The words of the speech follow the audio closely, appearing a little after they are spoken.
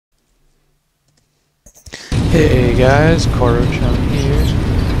Hey guys, Koro-chan here,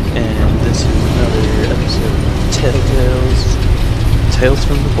 and this is another episode of Tales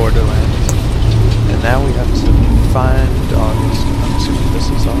from the Borderlands. And now we have to find August. I'm assuming this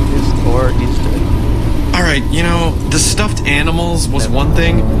is August, or he's dead. Alright, you know, the stuffed animals was one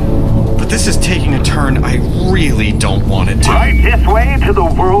thing, but this is taking a turn I really don't want it to. Right this way to the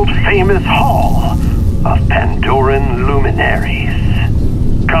world-famous Hall of Pandoran Luminaries.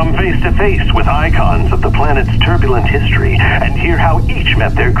 Come face to face with icons of the planet's turbulent history and hear how each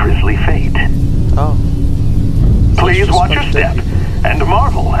met their grisly fate. Oh. Please watch your step and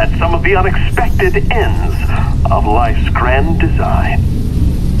marvel at some of the unexpected ends of life's grand design.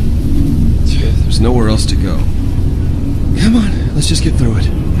 There's nowhere else to go. Come on, let's just get through it.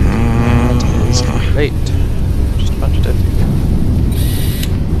 It's great. Just a bunch of dead people.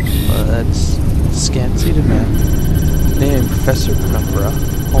 Well, that's Scancy to man. Name Professor Penumbra.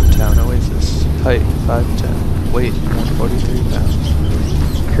 Hometown Oasis. Height 5'10". Weight 143 pounds.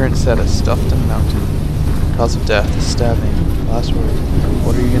 Current status stuffed and mounted. Cause of death stabbing. Last word.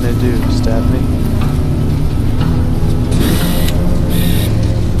 What are you gonna do? Stab me?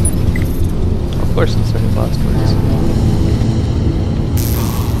 Of course it's his last words.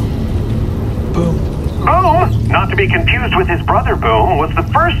 Boom. Boom, not to be confused with his brother Boom, was the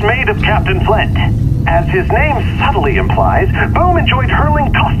first mate of Captain Flint. As his name subtly implies, Boom enjoyed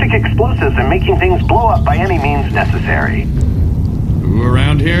hurling caustic explosives and making things blow up by any means necessary. Who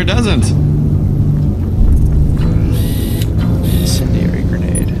around here doesn't? Incendiary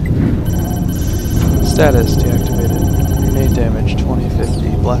grenade. Status deactivated. Grenade damage 2050.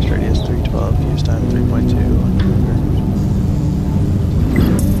 Blast radius 312. Use time 3.2.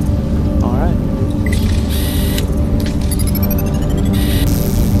 Alright.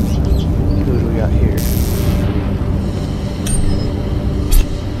 Who do we got here?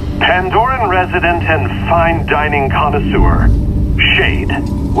 Pandoran resident and fine dining connoisseur, Shade,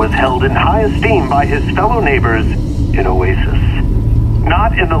 was held in high esteem by his fellow neighbors in Oasis.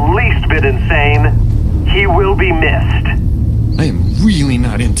 Not in the least bit insane, he will be missed. I am really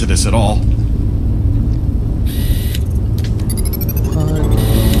not into this at all.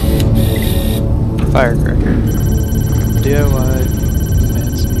 Firecracker. DIY.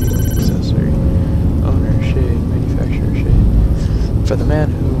 Fancy accessory. Owner Shade. Manufacturer Shade. For the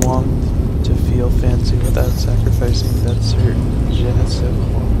man who longed to feel fancy without sacrificing that certain je ne sais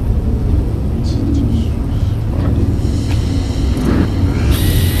quoi.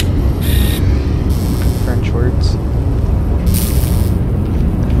 French words.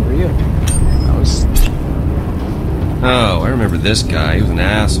 Who are you? That was... Oh, I remember this guy. He was an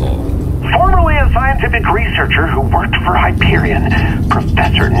asshole. Formerly a scientific researcher who worked for Hyperion,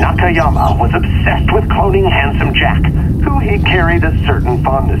 Professor Nakayama was obsessed with cloning Handsome Jack, who he carried a certain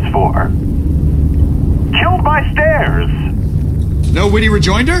fondness for. Killed by stairs! No witty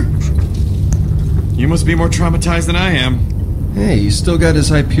rejoinder? You must be more traumatized than I am. Hey, he's still got his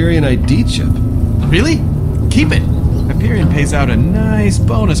Hyperion ID chip. Really? Keep it. Hyperion pays out a nice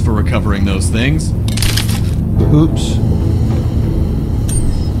bonus for recovering those things. Oops.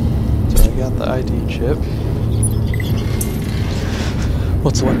 So I got the ID chip.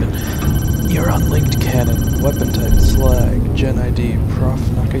 What's the weapon? Your unlinked cannon. Weapon type Slag. Gen ID Prof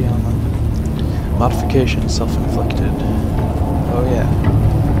Nakayama. Modification self-inflicted. Oh yeah.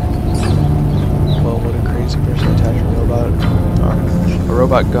 Well, would a crazy person attach a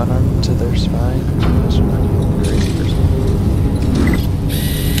robot gun arm to their spine? Crazy person.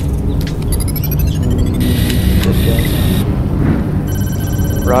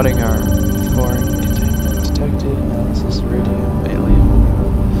 Rotting arm. Foreign containment detected. Analysis radium alien.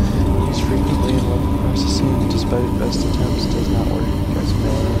 Used frequently in weapon processing. Despite best attempts, does not work.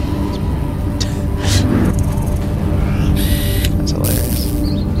 That's hilarious.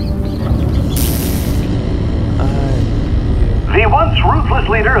 The once ruthless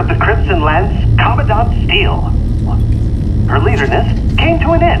leader of the Crimson Lance, Commandant Steele. Her leaderness came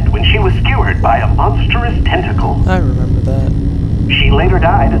to an end when she was skewered by a monstrous tentacle. I remember that. She later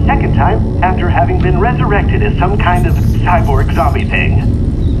died a second time after having been resurrected as some kind of cyborg zombie thing.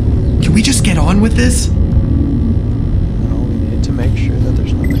 Can we just get on with this? No, we need to make sure that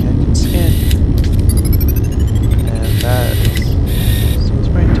there's nothing I can scan. And that is Steele's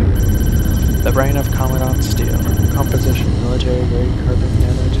brain tube. The brain of Commandant Steele. Composition, military grade carbon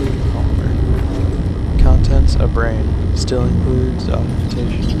nanotube polymer. Contents, a brain. Still includes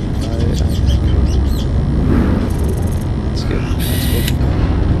augmentation by ionic. That's good. That's good.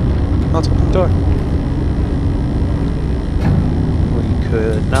 Let's open the door. We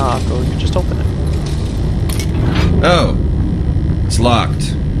could knock, or we could just open it. Oh, it's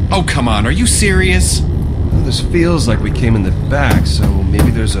locked. Oh, come on, are you serious? Well, this feels like we came in the back, so maybe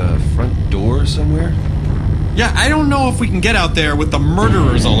there's a front door somewhere? Yeah, I don't know if we can get out there with the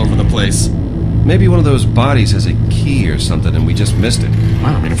murderers all over the place. Maybe one of those bodies has a key or something and we just missed it.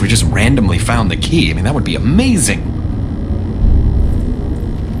 Wow, I mean, if we just randomly found the key, I mean, that would be amazing.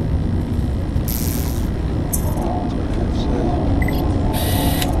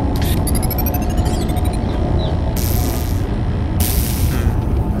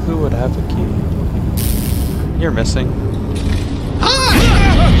 Who would have a key? You're missing.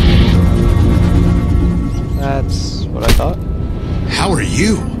 That's what I thought. How are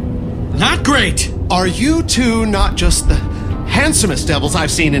you? Not great! Are you two not just the handsomest devils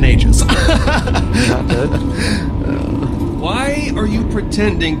I've seen in ages? Not good. Why are you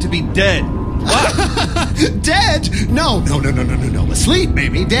pretending to be dead? What? Dead? No. Asleep,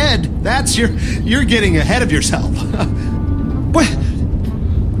 maybe. Dead. That's you're getting ahead of yourself.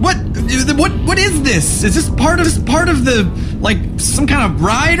 What is this? Is this part of the, like, some kind of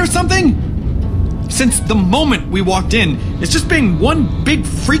ride or something? Since the moment we walked in, it's just been one big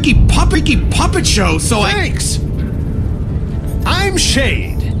freaky puppet show, so Thanks. I'm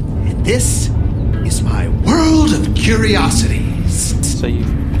Shade, and this is my world of curiosities. So you...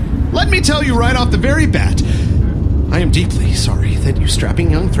 Let me tell you right off the very bat, I am deeply sorry that you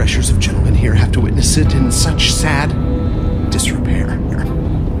strapping young threshers of gentlemen here have to witness it in such sad disrepair.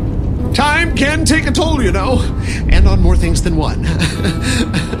 Time can take a toll, you know, and on more things than one.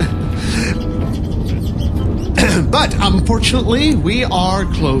 But unfortunately, we are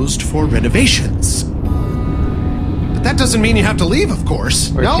closed for renovations. But that doesn't mean you have to leave, of course.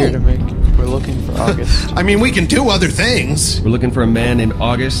 We're No. here to make... We're looking for August. I mean, we can do other things. We're looking for a man named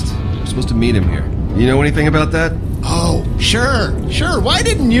August. We're supposed to meet him here. You know anything about that? Oh, sure. Why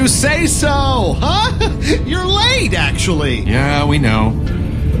didn't you say so? Huh? You're late, actually. yeah, we know.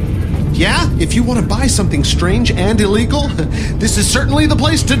 Yeah, if you want to buy something strange and illegal, this is certainly the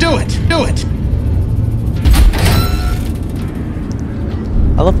place to do it. Do it.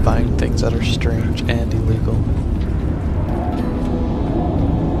 I love buying things that are strange and illegal.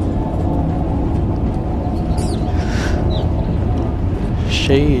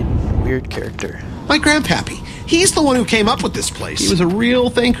 Shade, weird character. My grandpappy. He's the one who came up with this place. He was a real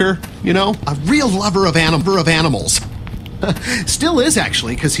thinker, you know, a real lover of animals. Still is,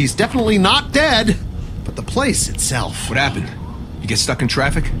 actually, because he's definitely not dead. But the place itself. What happened? You get stuck in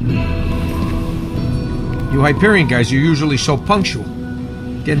traffic? You Hyperion guys are usually so punctual.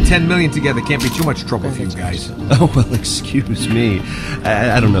 Getting 10 million together can't be too much trouble for you guys. Oh, well, excuse me.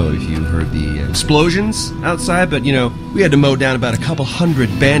 I don't know if you heard the explosions outside, but, you know, we had to mow down about a couple hundred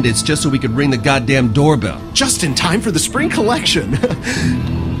bandits just so we could ring the goddamn doorbell. Just in time for the spring collection.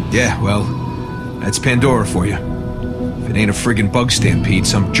 Yeah, well, that's Pandora for you. If it ain't a friggin' bug stampede,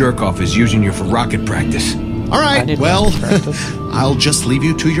 some jerk-off is using you for rocket practice. All I right, need well, rocket practice. I'll just leave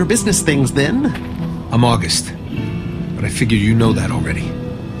you to your business things then. I'm August, but I figure you know that already.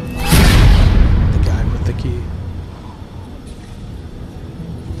 The guy with the key.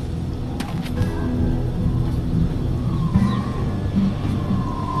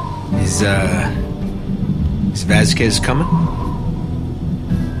 Is Vasquez coming?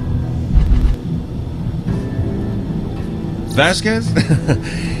 Vasquez?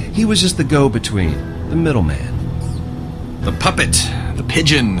 He was just the go-between, the middleman. The puppet, the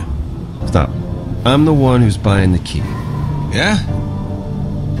pigeon. Stop. I'm the one who's buying the key. Yeah?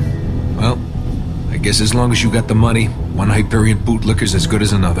 Well, I guess as long as you got the money, one Hyperion bootlicker's as good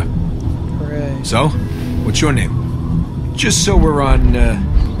as another. Hooray. So, what's your name? Just so we're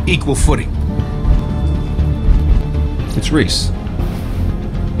on equal footing. It's Reese.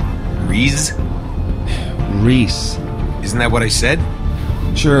 Reese? Reese. Isn't that what I said?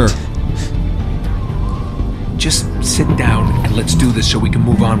 Sure. Just sit down and let's do this so we can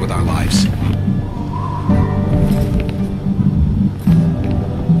move on with our lives.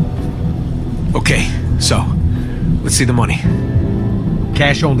 Okay, so, let's see the money.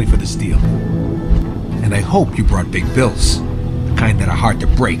 Cash only for this deal. And I hope you brought big bills. The kind that are hard to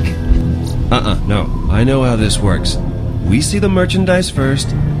break. No. I know how this works. We see the merchandise first,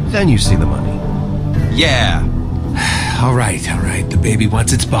 then you see the money. Yeah. All right. The baby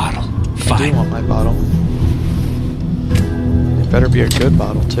wants its bottle. I do Fine. want my bottle. It better be a good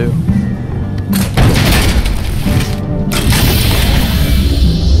bottle, too.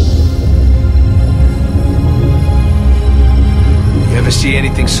 You ever see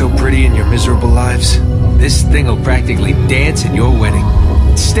anything so pretty in your miserable lives? This thing'll practically dance at your wedding.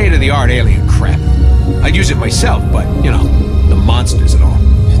 It's state-of-the-art alien crap. I'd use it myself, but, you know, the monsters and all.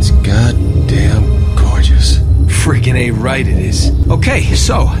 It's goddamn gorgeous. Friggin' A right it is. Okay,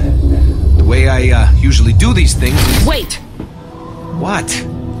 so, the way I usually do these things is... Wait! What?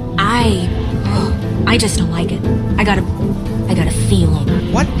 I just don't like it. I got a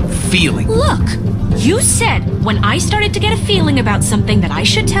feeling. What feeling? Look! You said when I started to get a feeling about something that I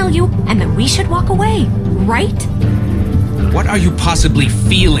should tell you and that we should walk away, right? What are you possibly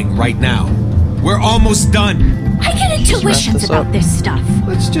feeling right now? We're almost done. I get intuitions about this stuff.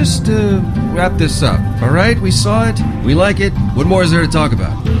 Let's just wrap this up, all right? We saw it. We like it. What more is there to talk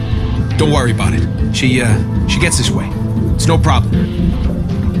about? Don't worry about it. She gets this way. It's no problem.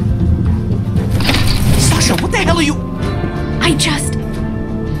 Sasha, what the hell are you...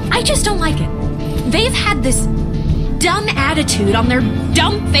 I just don't like it. They've had this dumb attitude on their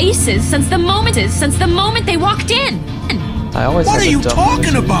dumb faces since the moment they walked in. I always What have are a you dumb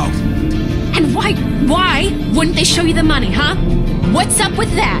talking attitude. about? And why wouldn't they show you the money, huh? What's up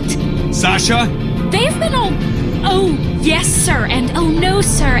with that? Sasha? They've been all, oh, yes, sir, and oh, no,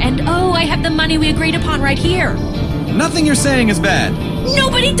 sir, and oh, I have the money we agreed upon right here. Nothing you're saying is bad.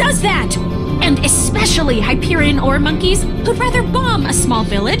 Nobody does that! And especially Hyperion ore monkeys who'd rather bomb a small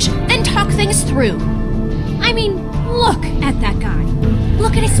village than talk things through. I mean, look at that guy.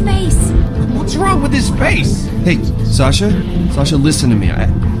 Look at his face. What's wrong with his face? Hey, Sasha? Sasha, listen to me.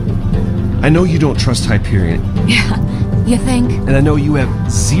 I know you don't trust Hyperion, Yeah, you think? and I know you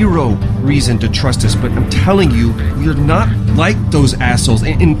have zero reason to trust us, but I'm telling you, we're not like those assholes.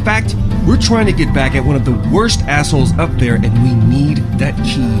 In fact, we're trying to get back at one of the worst assholes up there, and we need that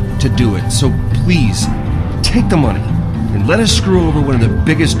key to do it. So please, take the money, and let us screw over one of the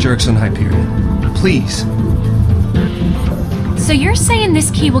biggest jerks on Hyperion. Please. So you're saying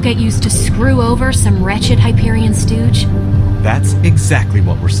this key will get used to screw over some wretched Hyperion stooge? That's exactly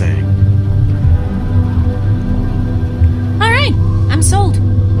what we're saying. Alright, I'm sold.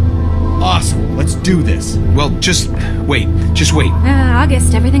 Awesome. Let's do this. Well, just wait.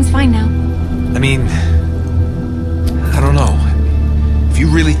 August, everything's fine now. I mean, I don't know. If you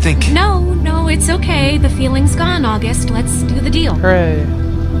really think... No, it's okay. The feeling's gone, August. Let's do the deal. Hooray.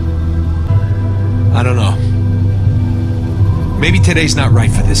 I don't know. Maybe today's not right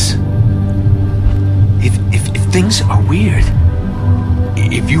for this. If things are weird,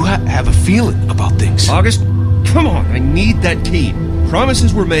 if you have a feeling about things... August, come on, I need that key.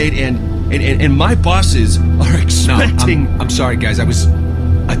 Promises were made, and my bosses are expecting... I'm sorry, guys. I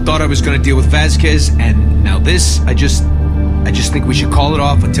thought I was going to deal with Vasquez, and now this, I just think we should call it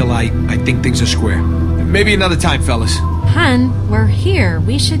off until I think things are square. Maybe another time, fellas. Hun, we're here.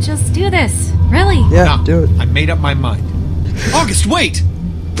 We should just do this. Really? Yeah, No, do it. I made up my mind. August, wait!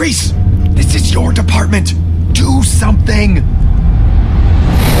 Reese, this is your department. Do something.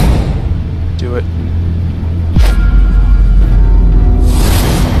 Do it.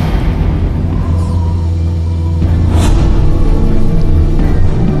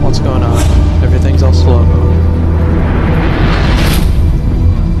 What's going on? Everything's all slow mo.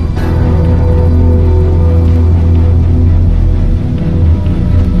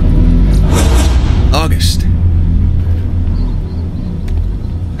 August.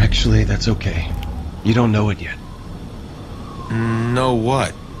 Actually, that's okay. You don't know it yet. Know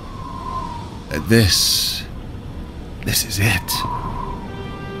what? This is it.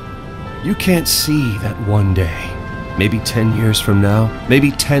 You can't see that one day. Maybe 10 years from now,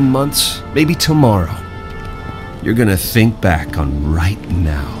 maybe 10 months, maybe tomorrow. You're gonna think back on right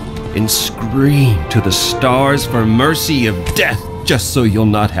now and scream to the stars for mercy of death, just so you'll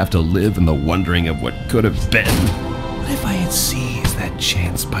not have to live in the wondering of what could have been. What if I had seized that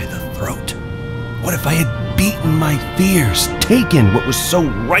chance by the throat? What if I had beaten my fears, taken what was so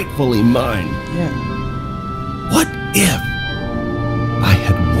rightfully mine? Yeah. What if I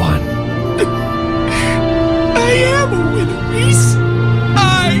had won? I am a winner, Reese!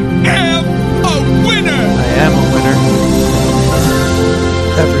 I am a winner! I am a winner.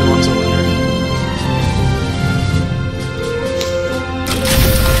 Everyone's a winner.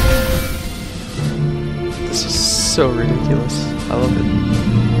 This is so ridiculous. I love it.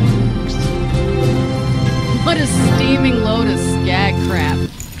 What a steaming load of skag crap.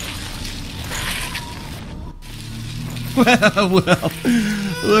 Well,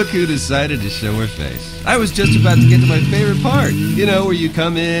 look who decided to show her face. I was just about to get to my favorite part. You know, where you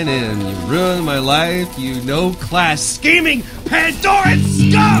come in and you ruin my life, you no-class scheming Pandoran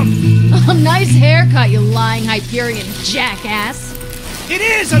scum! A nice haircut, you lying Hyperion jackass. It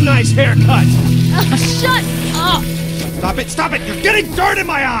is a nice haircut! Shut up! Stop it, you're getting dirt in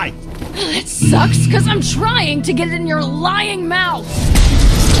my eye! It sucks, because I'm trying to get it in your lying mouth.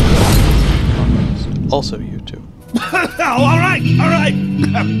 Also you too. All right.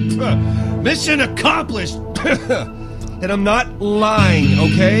 Mission accomplished. And I'm not lying,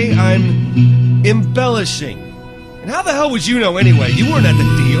 okay? I'm embellishing. And how the hell would you know anyway? You weren't at the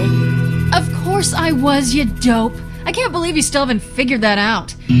deal. Of course I was, you dope. I can't believe you still haven't figured that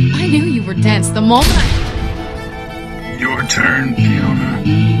out. I knew you were dense the moment Your turn, Fiona.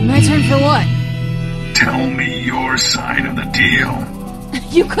 My turn for what? Tell me your side of the deal.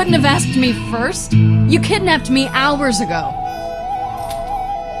 You couldn't have asked me first? You kidnapped me hours ago.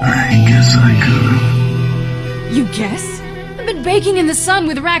 I guess I could've. You guess? I've been baking in the sun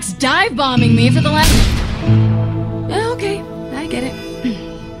with Rax dive bombing me for the last... Okay, I get it.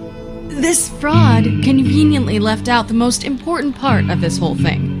 This fraud conveniently left out the most important part of this whole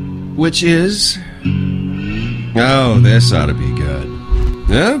thing. Which is... Oh, this ought to be good.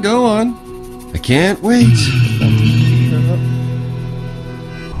 No, go on. I can't wait.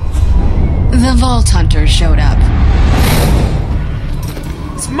 The Vault Hunter showed up.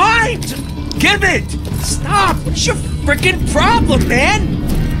 It's mine! Give it! Stop! What's your freaking problem, man?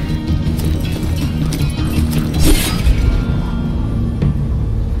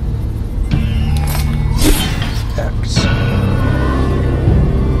 X.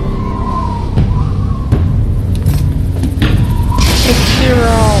 It's 0.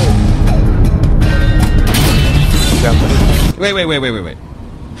 Wait.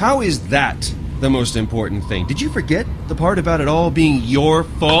 How is that the most important thing? Did you forget the part about it all being your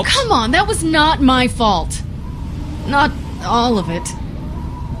fault? Come on, that was not my fault. Not all of it.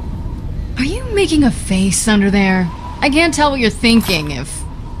 Are you making a face under there? I can't tell what you're thinking if...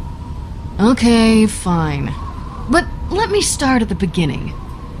 Okay, fine. But let me start at the beginning.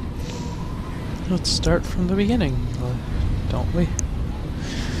 Let's start from the beginning, don't we?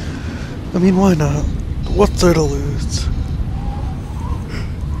 I mean, why not? What's there to lose?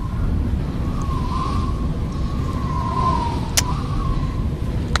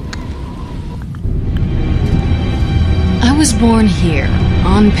 I was born here,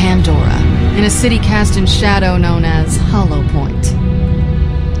 on Pandora, in a city cast in shadow known as Hollow Point.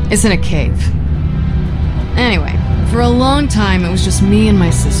 It's in a cave. Anyway, for a long time it was just me and my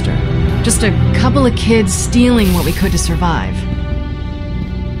sister. Just a couple of kids stealing what we could to survive.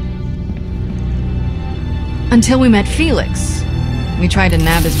 Until we met Felix. We tried to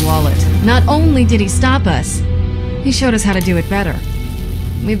nab his wallet. Not only did he stop us, he showed us how to do it better.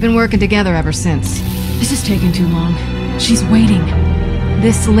 We've been working together ever since. This is taking too long. She's waiting.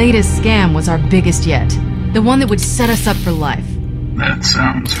 This latest scam was our biggest yet. The one that would set us up for life. That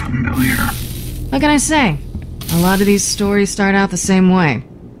sounds familiar. What can I say? A lot of these stories start out the same way.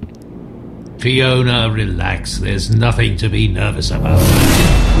 Fiona, relax. There's nothing to be nervous about.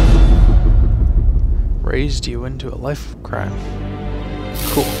 Raised you into a life of crime.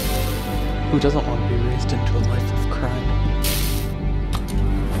 Cool. Who doesn't want to be raised into a life of crime?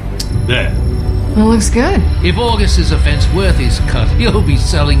 There. Well, looks good. If August's offense worth is cut, he'll be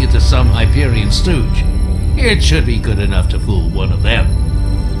selling it to some Hyperion stooge. It should be good enough to fool one of them.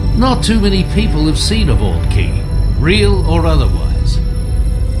 Not too many people have seen a vault key, real or otherwise.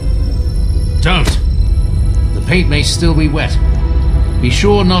 Don't. The paint may still be wet. Be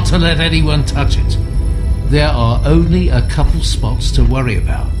sure not to let anyone touch it. There are only a couple spots to worry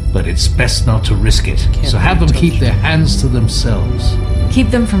about, but it's best not to risk it. So have them keep their hands to themselves. Keep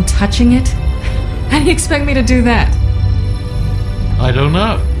them from touching it? How do you expect me to do that? I don't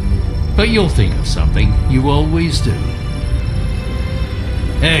know. But you'll think of something. You always do.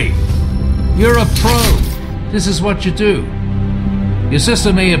 Hey, you're a pro. This is what you do. Your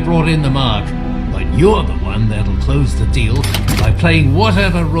sister may have brought in the mark, but you're the one that'll close the deal by playing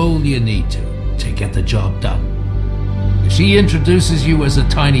whatever role you need to get the job done. If she introduces you as a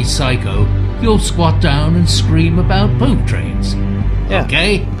tiny psycho, you'll squat down and scream about poop trains. Yeah,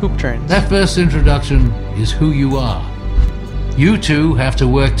 okay? Poop trains. That first introduction is who you are. You two have to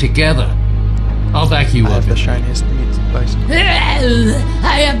work together. I'll back you I up. have the shiniest meat bicycle.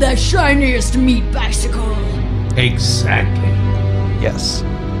 I have the shiniest meat bicycle. Exactly. Yes.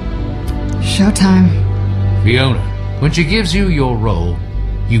 Showtime. Fiona, when she gives you your role,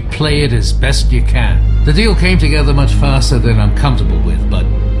 you play it as best you can. The deal came together much faster than I'm comfortable with, but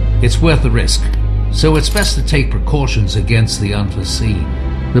it's worth the risk. So it's best to take precautions against the unforeseen.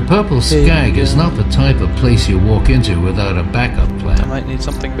 The Purple Skag is not the type of place you walk into without a backup I plan. might need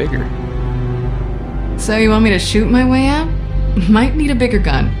something bigger. So you want me to shoot my way out? Might need a bigger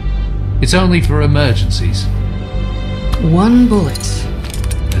gun. It's only for emergencies. One bullet.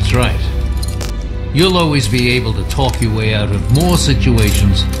 That's right. You'll always be able to talk your way out of more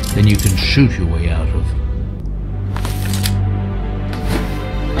situations than you can shoot your way out of.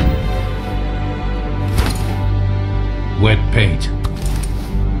 Wet paint.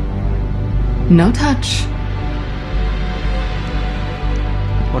 No touch.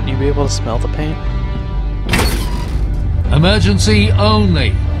 Wouldn't you be able to smell the paint? Emergency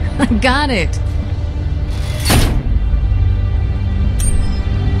only. Got it.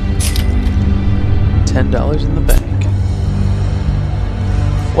 $10 in the bank.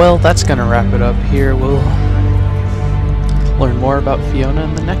 Well, that's gonna wrap it up here. We'll learn more about Fiona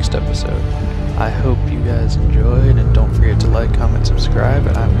in the next episode. I hope you guys enjoyed, and don't forget to like, comment, subscribe,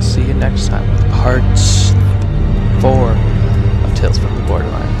 and I will see you next time with parts 4 of Tales from the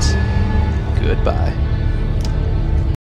Borderlands. Goodbye.